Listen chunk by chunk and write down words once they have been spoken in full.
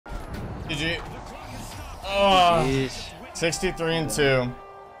GG. Oh, Jeez. 63 and 2.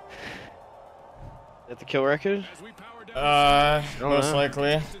 That the kill record? Most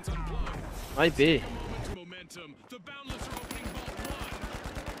likely. Might be.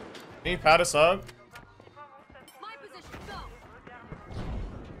 Can you pat us up?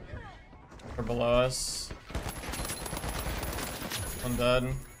 Or below us. One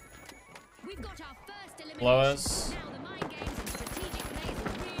dead. Below us.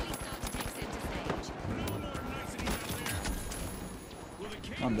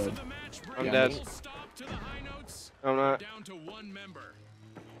 I'm dead. I'm dead. I'm not.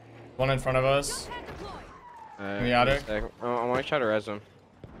 One in front of us. In the attic. I want to try to res him.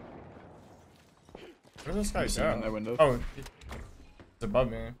 Where did this guy See him in that go? window. Oh, he's above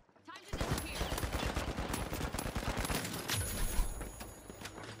me.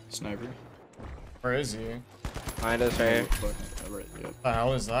 Sniper. Where is he? Behind us, right here. Right, yep. What the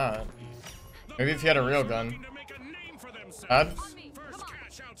hell is that? Maybe if he had a real gun. Dad?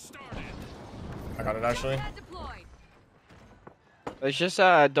 I got it actually. Let's just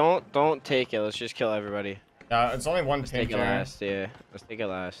don't take it. Let's just kill everybody. Yeah, it's only one Let's pink take it here. last. Yeah, let's take it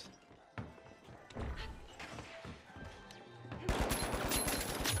last.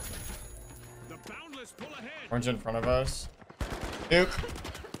 Orange in front of us. Duke.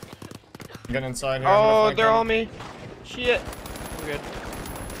 I'm getting inside here. Oh, they're on me. Shit. I'm good.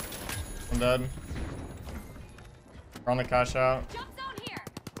 I'm dead. We're on the cash out.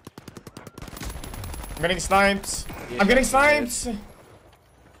 I'm getting sniped. I'm getting sniped. This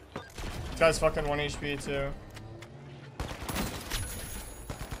guy's fucking 1 HP too.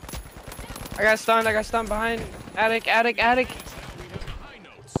 I got stunned behind. Attic.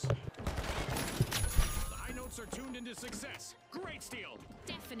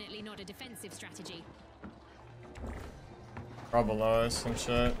 Definitely not a defensive strategy. All below us and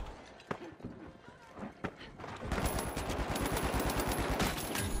shit.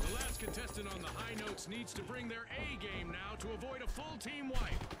 The last contestant on the high notes needs to bring their A game now to avoid a full team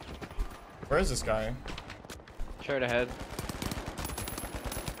wipe. Where is this guy? Straight ahead.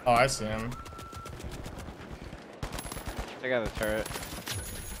 Oh, I see him. I got the turret.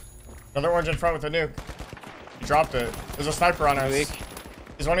 Another orange in front with a nuke. He dropped it. There's a sniper on us. Weak.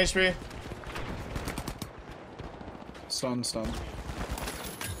 He's 1 HP. Stun.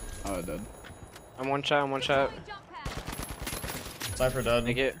 Oh, dead. I'm one shot. Sniper dead.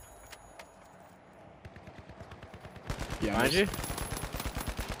 Make it. Behind Behind you?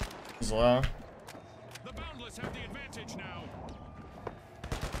 He's low. The Boundless have the advantage now.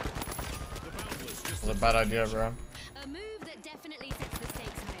 The Boundless just That's a bad idea, bro. A move that definitely sets the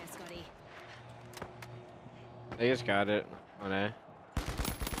stakes higher, Scotty. They just got it on A.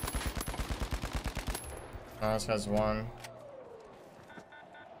 Oh, this guy's one.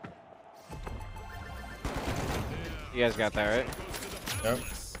 You guys got that, right? Yep.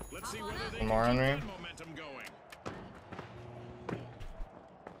 let's see whether they One more on me. get momentum going.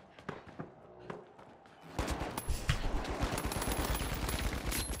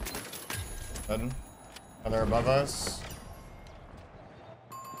 Dead. Oh, they're above us.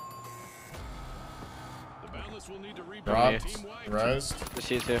 The Boundless will need to rebuild Dropped. team wide. Resed.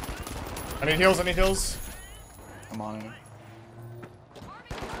 Just you two. I need heals. I'm on him.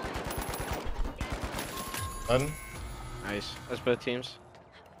 Dead. Nice. That's both teams.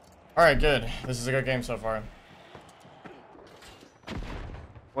 Alright, good. This is a good game so far.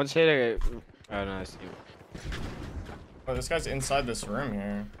 One hit. Oh no, that's team. Oh, this guy's inside this room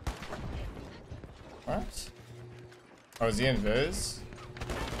here. What? Oh, is he in Viz?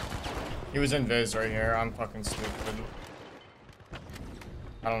 He was in Viz right here. I'm fucking stupid.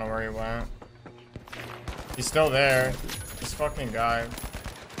 I don't know where he went. He's still there. This fucking guy.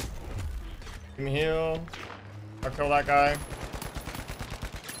 Give me heal. I'll kill that guy.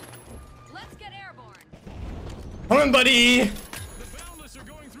 Let's get airborne. Come on, buddy! The Boundless are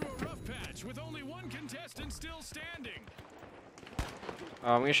going through a rough patch with only one contestant still standing.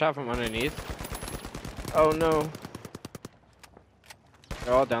 I'm getting shot from underneath. Oh no.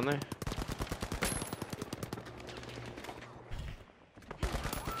 They're all down there.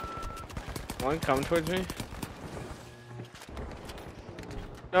 One coming towards me.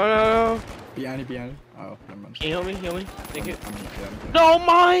 No. Behind you. Oh, never mind. Can you heal me? Thank you. I'm dead. No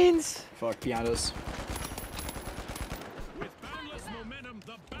mines! Fuck, behind us. With Boundless momentum,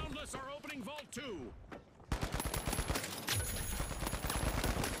 the Boundless are opening Vault 2.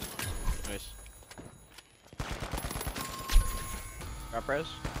 Nice. Drop res.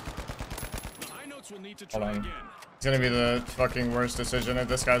 The high notes will need to Hold try on. again. It's gonna be the fucking worst decision of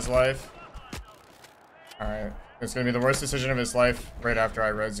this guy's life. Alright. It's gonna be the worst decision of his life right after I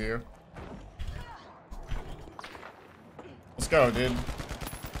res you. go, dude.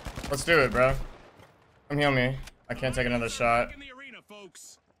 Let's do it, bro. Come heal me. I can't take another shot. Back in the arena,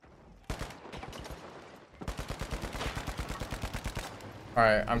 folks.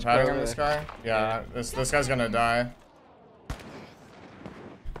 Alright, I'm padding on this guy. Yeah, this guy's gonna die.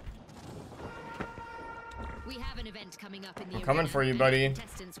 We have an event coming up in the I'm coming for you, buddy.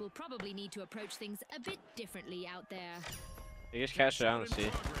 Contestants will probably need to approach things a bit differently out there. You just cashed it out and see.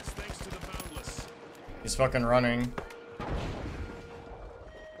 Progress thanks to the boundless. He's fucking running.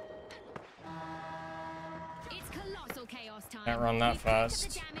 It's colossal chaos time. Can't run that We've looked at the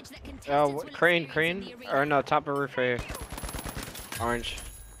fast. damage that Oh, contestants will crane, experience crane. in the Or arena. no, top of roof right here. Orange.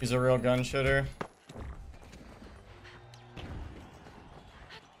 He's a real gun shooter.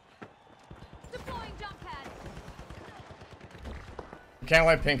 Deploying jump pad. We can't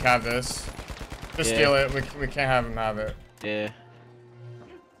let Pink have this. Just Yeah. steal it. We can't have him have it. Yeah,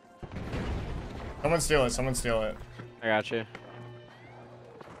 Someone steal it. Someone steal it. I got you.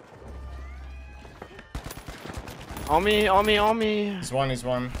 On me, on me, on me. He's one. He's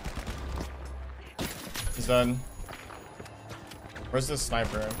one. He's dead. Where's the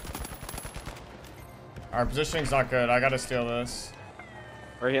sniper? Our positioning's not good. I gotta steal this.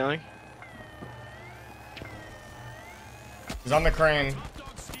 We're healing. He's on the crane. Top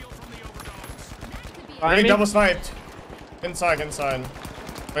dog steal from the overdogs. That could be Behind Getting me. double sniped. Inside, inside.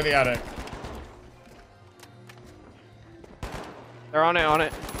 Play the attic. They're on it, on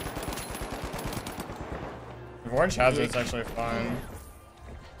it. If Orange has it, it's actually fine.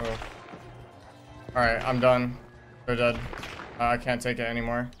 Oh. Alright, I'm done. They're dead. I can't take it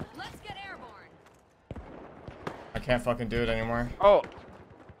anymore. Let's get airborne. I can't fucking do it anymore. Oh.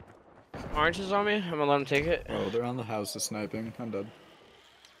 Orange is on me. I'm gonna let him take it. Oh, they're on the house is sniping. I'm dead.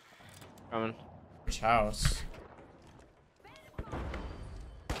 Coming. Which house? I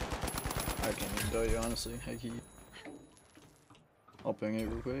can't even tell you honestly. I'll ping it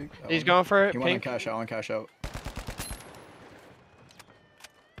real quick. That He's one. going for it. He went on Pink. cash out. On cash out.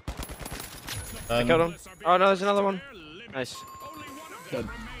 I killed him. Oh no, there's another one. Nice. Only one of Dead. them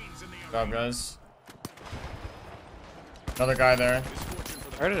remains in the Good job, guys. Another guy there.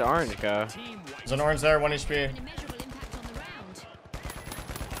 Where did Orange go? team white. There's an orange there, 1 HP. An immeasurable impact on the round.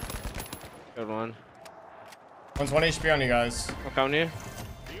 Good one. One's 1 HP on you guys. I'm coming to you.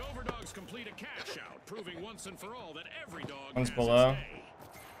 The overdogs complete a cash out, proving once and for all that every dog One's has below.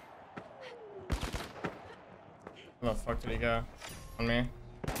 its day. Where the fuck did he go? On me.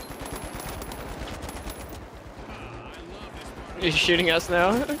 He's shooting us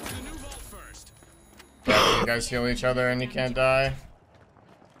now. The new vault first. You guys heal each other and you can't die.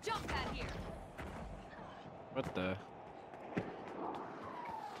 Jump pad here. What the?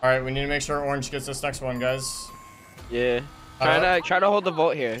 Alright, we need to make sure Orange gets this next one, guys. Yeah. Try to hold the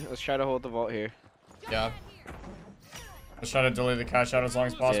vault here. Let's try to hold the vault here. Yeah. Let's try to delay the cash out as long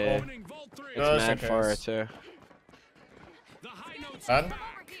as possible. Yeah. Winning vault 3. It's Just mad in far case. too. The high notes Bad? Over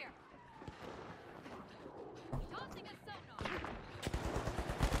here. Tossing a sonar.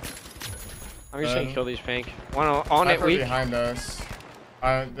 I'm just gonna Dead. kill these pink. One on it, Sniper weak. behind us.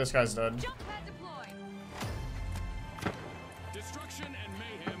 This guy's dead. Jump pad deployed. destruction and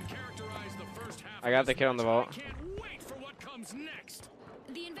mayhem characterize the first half. I got of the this kid on the match. vault. I can't wait for what comes next.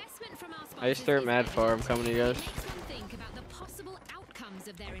 The investment from our I just threw it mad far. I'm coming to you guys. makes one think about the possible outcomes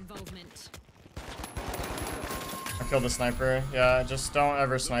of their involvement. I killed the sniper. Yeah, just don't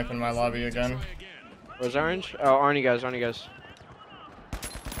ever snipe in my lobby again. Try again. Where's Orange? Oh, on you guys, on you guys.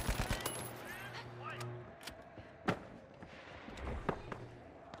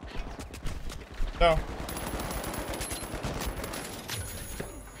 No.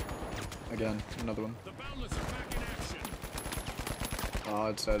 Again, another one. The boundless are back in action. Oh,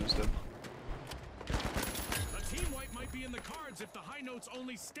 it's dead. It's dead. A team wipe might be in the cards if the high notes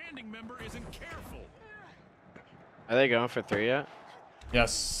only standing member isn't careful. Are they going for 3 yet?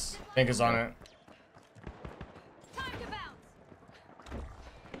 Yes. Pink is on it. Time to bounce.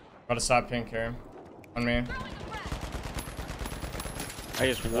 Gotta stop Pink here. On me. Throwing a breath. I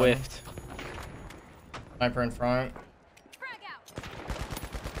just whiffed. Sniper in front. Frag out.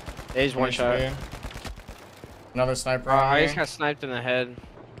 He's one shot. HP. Another sniper Oh, on I me. just got sniped in the head.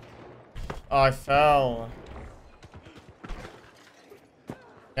 Oh, I fell.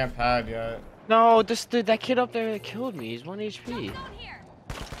 Can't pad yet. No, this dude, that kid up there that killed me. He's 1 HP. Zone here.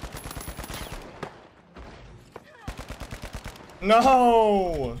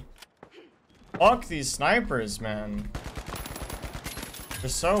 No! Fuck these snipers, man. They're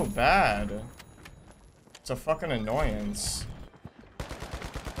so bad. It's a fucking annoyance.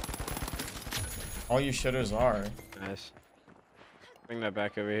 All you shitters are. Nice. Bring that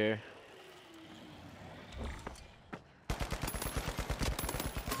back over here.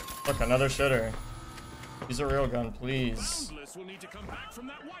 Look, another shitter. Use a real gun, please. Boundless will need to come back from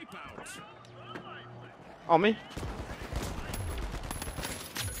that wipeout. On me.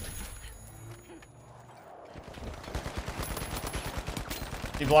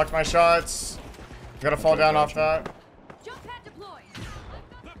 He blocked my shots. I gotta fall down off that. Jump pad deployed.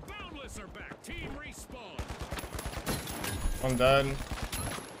 The Boundless are back. Team respawn. I'm dead.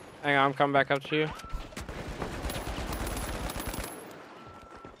 Hang on, I'm coming back up to you.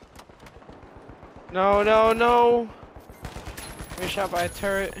 No, no, no. Getting shot by a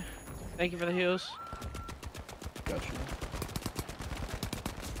turret. Thank you for the heals. Gotcha.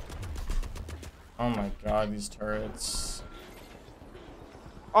 Oh my god, these turrets.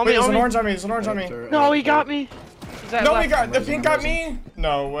 On Wait, me, there's on an me. orange on me. There's an orange on me. No, he got me. No, he got the pink got me.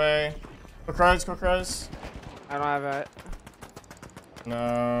 No way. Quick res. I don't have it.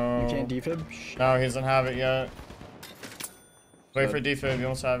 No. You can't defib? No, he doesn't have it yet. Wait for defib. You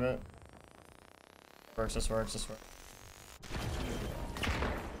almost have it. Works. This works.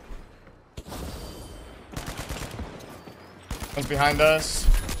 One's behind us.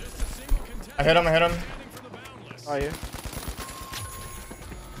 I hit him. Oh, you?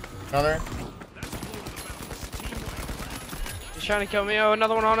 Another. He's trying to kill me. Oh,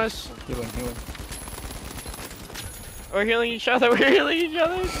 another one on us. Healing. We're healing each other.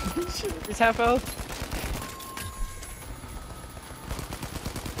 He's half health.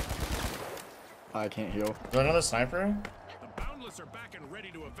 I can't heal. Is there another sniper? The Boundless are back and ready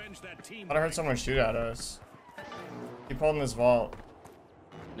to avenge that team. I thought I heard someone shoot at us. Keep holding this vault.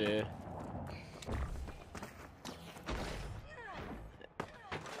 Yeah.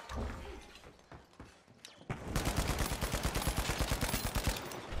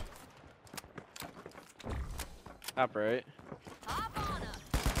 Top right. Hop on up.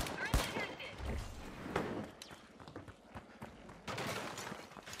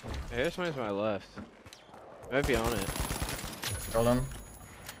 Hey, this one's my left. Might be on it. Killed him.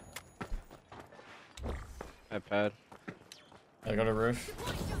 iPad. I go to roof.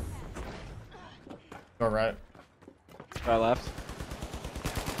 Go right. Right left.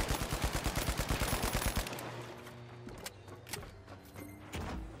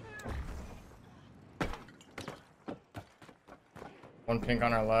 One pink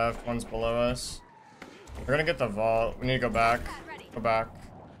on our left. One's below us. We're gonna get the vault. We need to go back. Go back.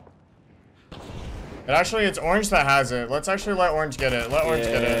 It's orange that has it. Let's actually let orange get it. Let orange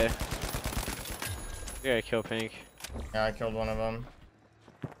get it. You gotta kill pink. Yeah, I killed one of them.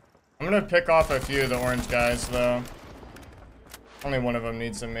 I'm gonna pick off a few of the orange guys, though. Only one of them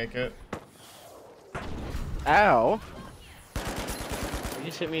needs to make it. Ow! You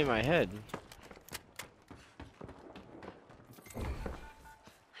just hit me in my head.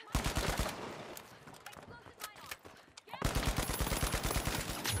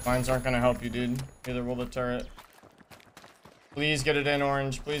 Mines aren't gonna help you, dude. Neither will the turret. Please get it in,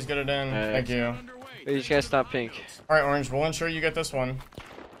 orange. Please get it in. Thank you. You just gotta stop pink. Alright, orange. We'll ensure you get this one.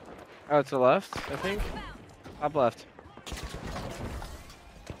 Oh, to the left, I think. Up left.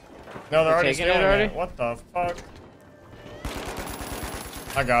 No, they're already taking it stealing already? it. What the fuck?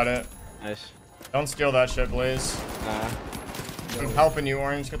 I got it. Nice. Don't steal that shit, Blaze. Nah. I'm helping you,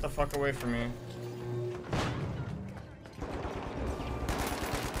 orange. Get the fuck away from me.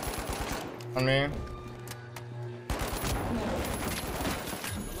 On me. The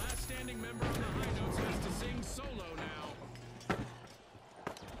last standing member of the High Notes has to sing solo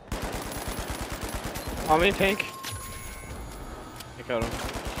now. On me, pink. I killed him.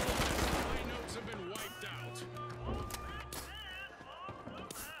 High Notes have been wiped out.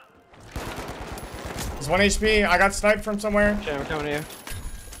 There's 1 HP. I got sniped from somewhere. Okay, I'm coming to you.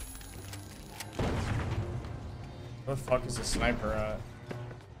 Where the fuck is the sniper at?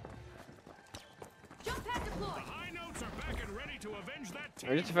 Jump pad deployed. High Notes are back and ready to avenge that team.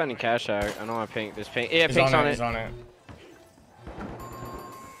 We're just defending Cashout. I don't want pink. There's pink. Yeah, He's pink's on it. He's on it.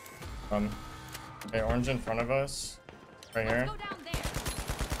 Okay, orange in front of us. Right here. Go down there.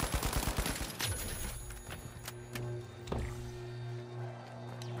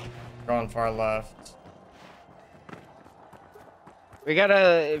 Going far left. We got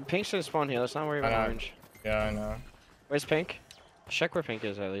a pink should spawn here. Let's not worry about I know. orange. Yeah, I know. Where's pink? Check where pink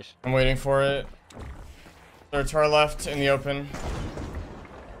is at least. I'm waiting for it. They're to our left in the open.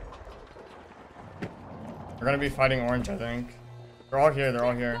 They're gonna be fighting orange, I think. They're all here. They're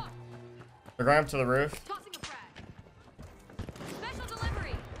all here. They're going up to the roof. Tossing a frag. Special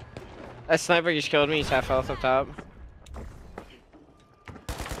delivery. That sniper just killed me. He's half health up top.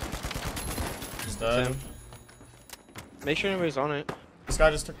 He's That's dead. him. Make sure nobody's on it. This guy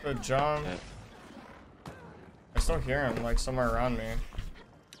just took the jump. Yeah. I still hear him, like, somewhere around me.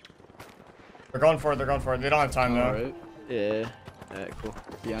 They're going for it. They're going for it. They don't have time though. Alright. Yeah. Alright, cool.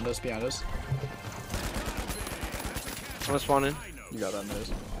 Behind us, behind us. I'm spawning. You got that,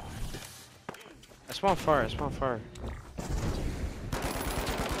 Miz. I spawn far. I spawn far.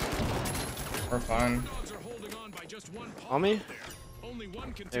 We're fine. Dogs are holding on by just one paw On me? out there. Only one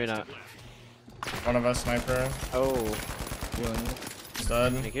Maybe contestant not. left. One of us sniper. Oh, Healing you. He's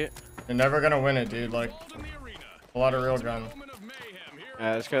dead. make it. You're never gonna win it, dude. Like, Ball in the arena. a lot of real gun. Moment of mayhem here.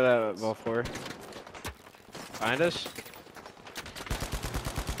 Alright, let's go that ball four. Behind us.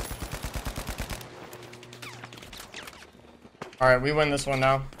 Alright, we win this one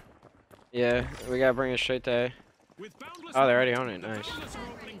now. Yeah, we gotta bring it straight to A. With boundless Oh, they're already on it. the Nice. Boundless are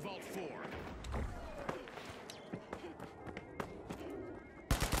opening vault 4.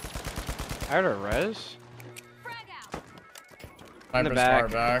 I heard a res. Frag out. In the Sniper's far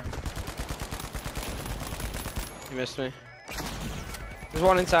back. back. You missed me. There's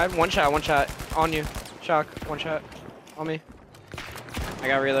one inside. One shot. One shot. On you. Shock. One shot. On me. I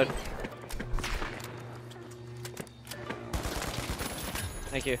got reload.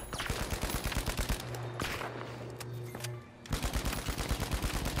 Thank you.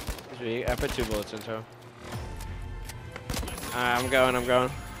 I put 2 bullets into him. I'm going. I'm going.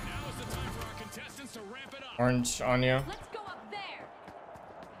 Now is the time for our contestants to ramp it up. Orange on you. Let's go up there.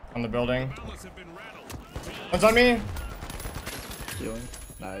 On the building. Boundless have been rattled. One's on me. Healing.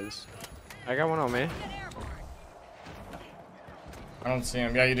 Nice. I got one on me. Get airborne. I don't see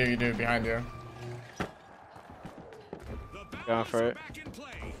him. Yeah, you do. You do. Behind you. The Going for it. back in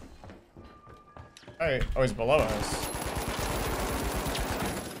play. Hey. Oh, he's below us.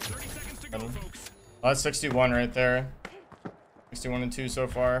 30 seconds to go, folks. Oh, that's 61 right there. 61 and 2 so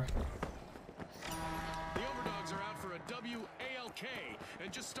far. The Overdogs are out for a WALK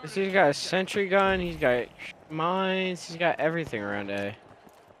and just started. He's got a sentry gun. He's got mines. He's got everything around A.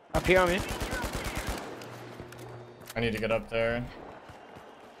 Up here on me. I need to get up there.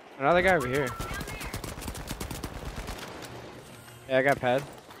 Another guy over here. Yeah, I got pad.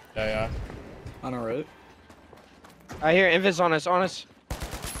 Yeah, yeah. On our right. I hear invis on us. On us.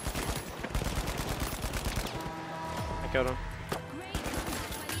 I killed him. Great comeback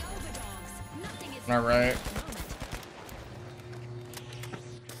by the Overdogs. Nothing is On our right.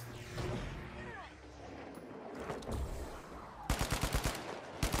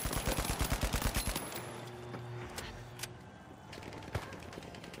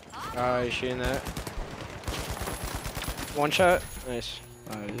 Oh, he's shooting that. One shot. Nice.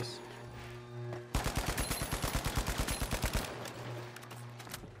 Nice.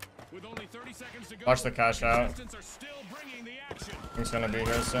 With only 30 seconds to go, Watch the cash out. contestants are still bringing the action. He's gonna be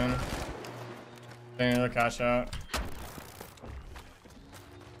here soon. Staying near the cash out.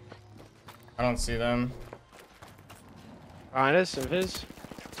 I don't see them. Behind us, invis.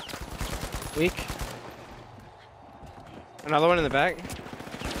 Weak. Another one in the back. 10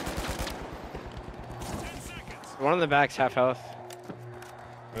 seconds. One in the back's half health.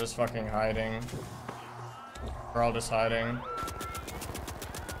 They're just fucking hiding. We're all just hiding.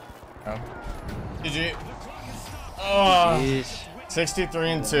 Oh. GG. Oh, Jeez. 63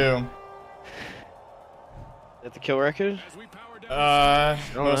 and 2. Is that the kill record? As we power down,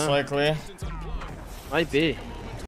 Most know. likely. contestants unplugged. Might be.